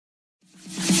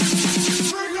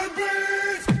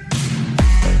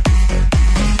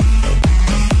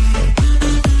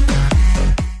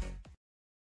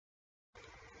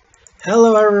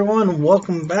Hello everyone,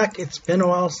 welcome back. It's been a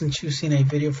while since you've seen a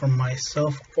video from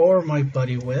myself or my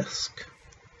buddy Whisk.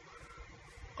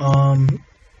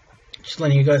 Just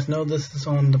letting you guys know this is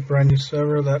on the brand new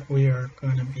server that we are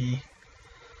going to be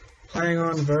playing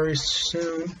on very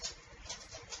soon.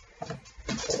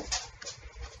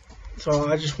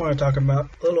 So I just want to talk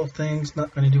about little things,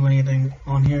 not going to do anything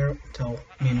on here until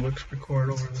me and Whisk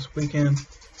record over this weekend.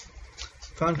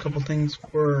 Found a couple things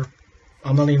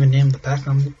I'll not even name the pack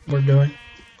we're doing.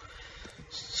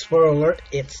 Spoiler alert,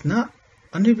 it's not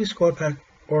a Newbie Squad pack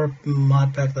or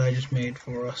mod pack that I just made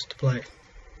for us to play.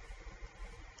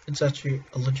 It's actually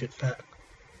a legit pack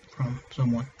from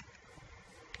someone.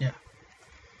 Yeah.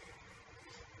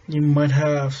 You might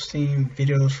have seen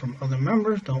videos from other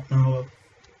members, don't know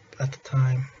at the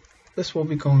time. This will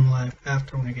be going live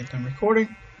after when I get done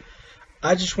recording.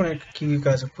 I just want to give you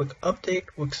guys a quick update.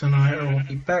 Wix and I will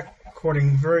be back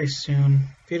recording very soon.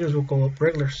 Videos will go up.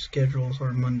 Regular schedules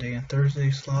are Monday and Thursday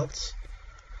slots.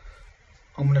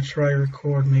 I'm going to try to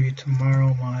record maybe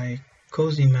tomorrow my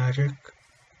cozy magic.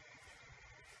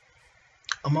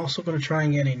 I'm also going to try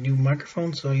and get a new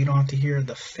microphone so you don't have to hear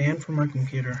the fan from my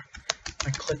computer,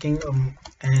 my clicking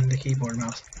and the keyboard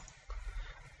mouse.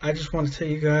 I just want to tell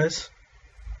you guys,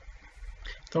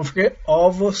 don't forget all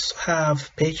of us have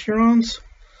Patreons.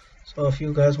 So if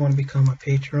you guys want to become a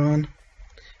Patreon,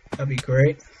 that'd be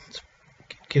great. It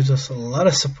gives us a lot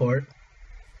of support.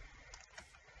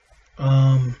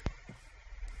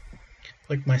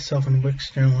 Like myself and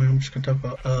Wix generally, I'm just going to talk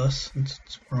about us since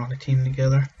we're on a team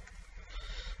together.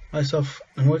 Myself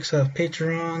and Wix have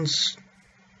Patreons.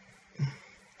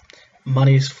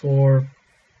 Money's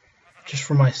just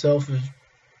for myself is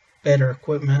better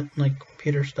equipment, like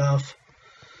computer stuff.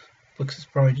 Wix is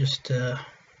probably just to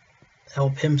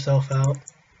help himself out,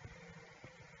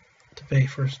 to pay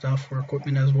for stuff for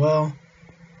equipment as well.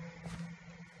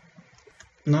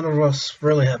 None of us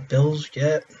really have bills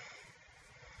yet.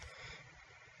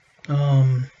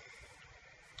 Well,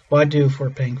 I do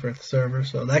for paying for the server,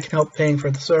 so that can help paying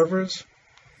for the servers.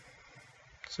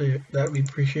 So that we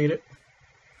appreciate it.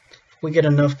 If we get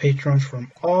enough patrons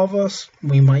from all of us,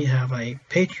 we might have a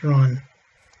Patreon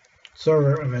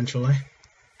server eventually.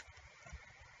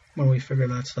 When we figure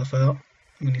that stuff out,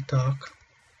 we need to talk,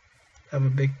 have a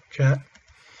big chat.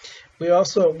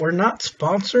 We're not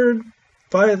sponsored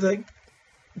by the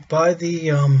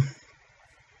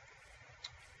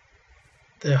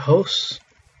hosts,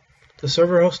 the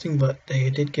server hosting, but they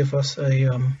did give us we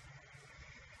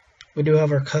do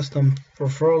have our custom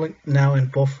referral link now in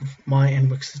both of my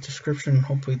and Wix's description.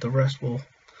 Hopefully the rest will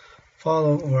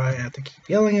follow, or I have to keep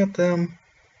yelling at them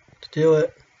to do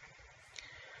it.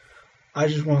 I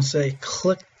just want to say,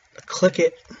 click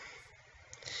it.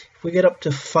 If we get up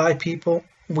to 5 people,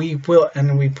 we will,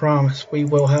 and we promise, we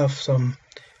will have some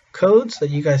codes that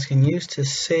you guys can use to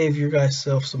save your guys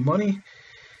self some money.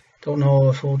 Don't know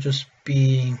if it'll just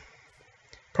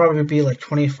probably be like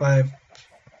 25%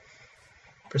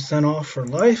 off for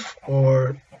life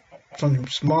or something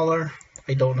smaller.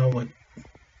 I don't know what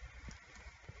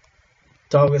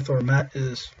Dogwith or Matt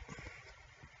is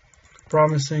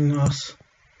promising us.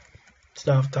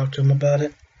 Stuff, talk to him about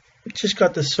it. We just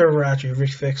got the server actually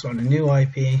refixed on a new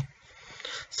IP.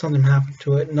 Something happened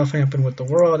to it. Nothing happened with the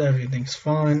world. Everything's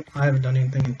fine. I haven't done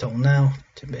anything until now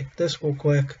to make this real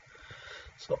quick.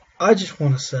 So I just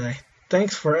want to say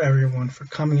thanks for everyone for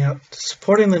coming out,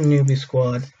 supporting the Newbie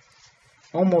Squad.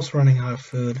 Almost running out of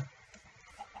food.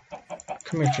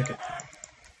 Come here, chicken.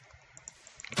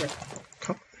 Come here.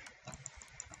 Come.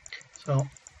 So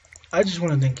I just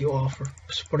want to thank you all for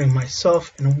supporting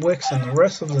myself and Wix and the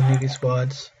rest of the Newbie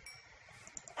Squads.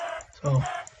 So,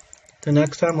 the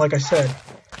next time, like I said,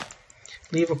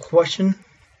 leave a question.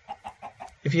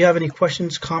 If you have any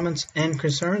questions, comments, and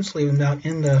concerns, leave them down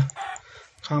in the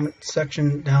comment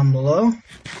section down below.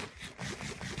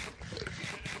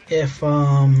 If,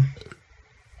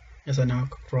 yes, I know, I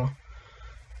cook raw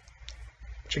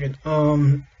chicken.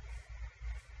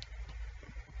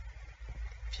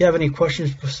 If you have any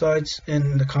questions besides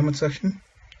in the comment section,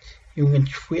 you can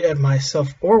tweet at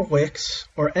myself or Wix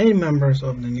or any members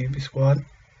of the Newbie Squad.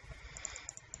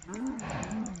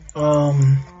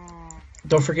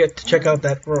 Don't forget to check out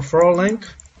that referral link.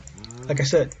 Like I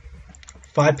said,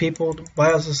 5 people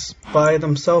buy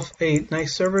themselves a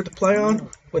nice server to play on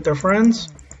with their friends,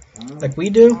 like we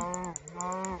do.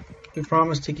 We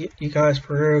promise to get you guys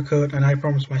per area code, and I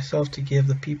promise myself to give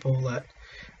the people that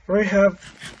already have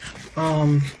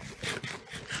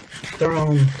their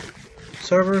own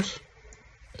servers.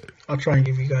 I'll try and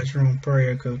give you guys your own per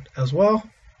area code as well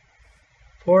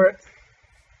for it.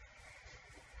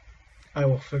 I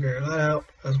will figure that out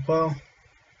as well.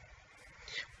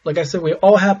 like I said, we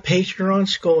all have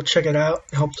Patreons. Go check it out.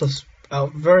 It helps us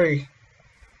out very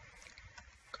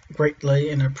greatly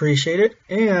and appreciate it.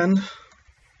 And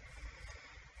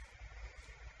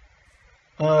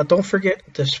don't forget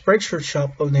the spreadshirt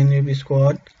shop of the Newbie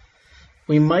Squad.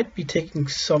 We might be taking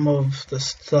some of the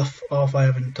stuff off. I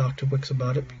haven't talked to Wix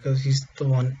about it because he's the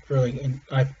one really.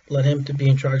 I let him to be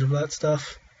in charge of that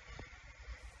stuff.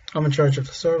 I'm in charge of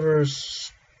the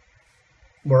servers.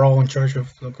 We're all in charge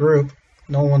of the group.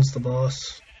 No one's the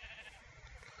boss.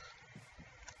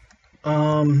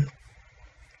 I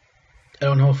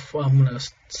don't know if I'm gonna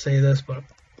say this, but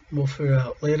we'll figure it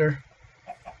out later.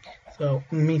 So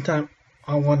in the meantime,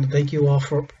 I want to thank you all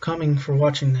for coming, for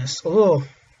watching this.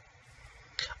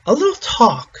 A little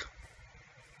talk.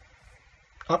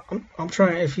 I'm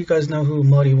trying. If you guys know who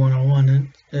Muddy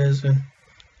 101 is, and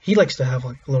he likes to have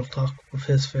like a little talk with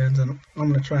his fans, and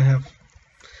I'm gonna try and have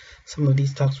some of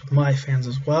these talks with my fans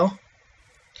as well.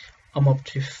 I'm up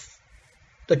to,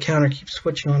 the counter keeps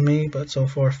switching on me, but so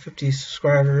far 50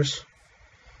 subscribers.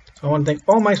 So I want to thank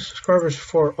all my subscribers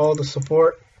for all the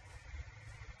support.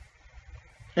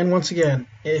 And once again,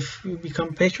 if you become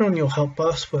a patron, you'll help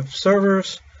us with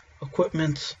servers,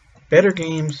 equipment, better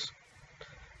games,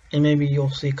 and maybe you'll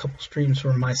see a couple streams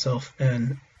from myself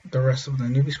and the rest of the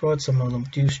Newbie Squad. Some of them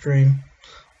do stream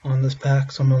on this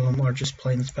pack. Some of them are just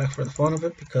playing this pack for the fun of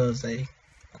it because they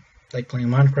like playing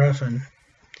Minecraft, and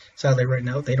sadly right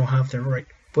now they don't have the right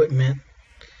equipment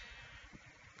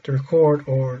to record,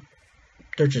 or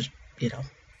they're just, you know,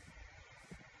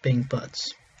 being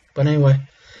butts. But anyway,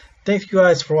 thank you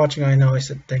guys for watching. I know I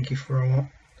said thank you for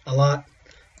a lot,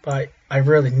 but I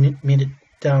really mean it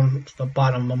down to the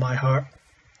bottom of my heart.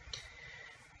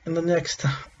 In the next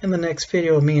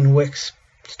video, me and Wix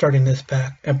starting this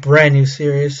pack, a brand new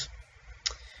series.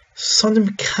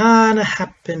 Something kind of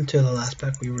happened to the last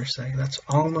pack we were saying. That's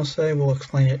all I'm gonna say. We'll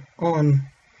explain it on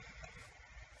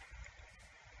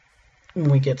when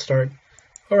we get started.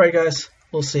 Alright guys,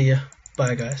 we'll see ya.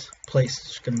 Bye guys. Place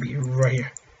is gonna be right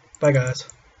here. Bye guys.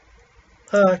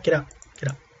 Get out.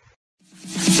 Get out.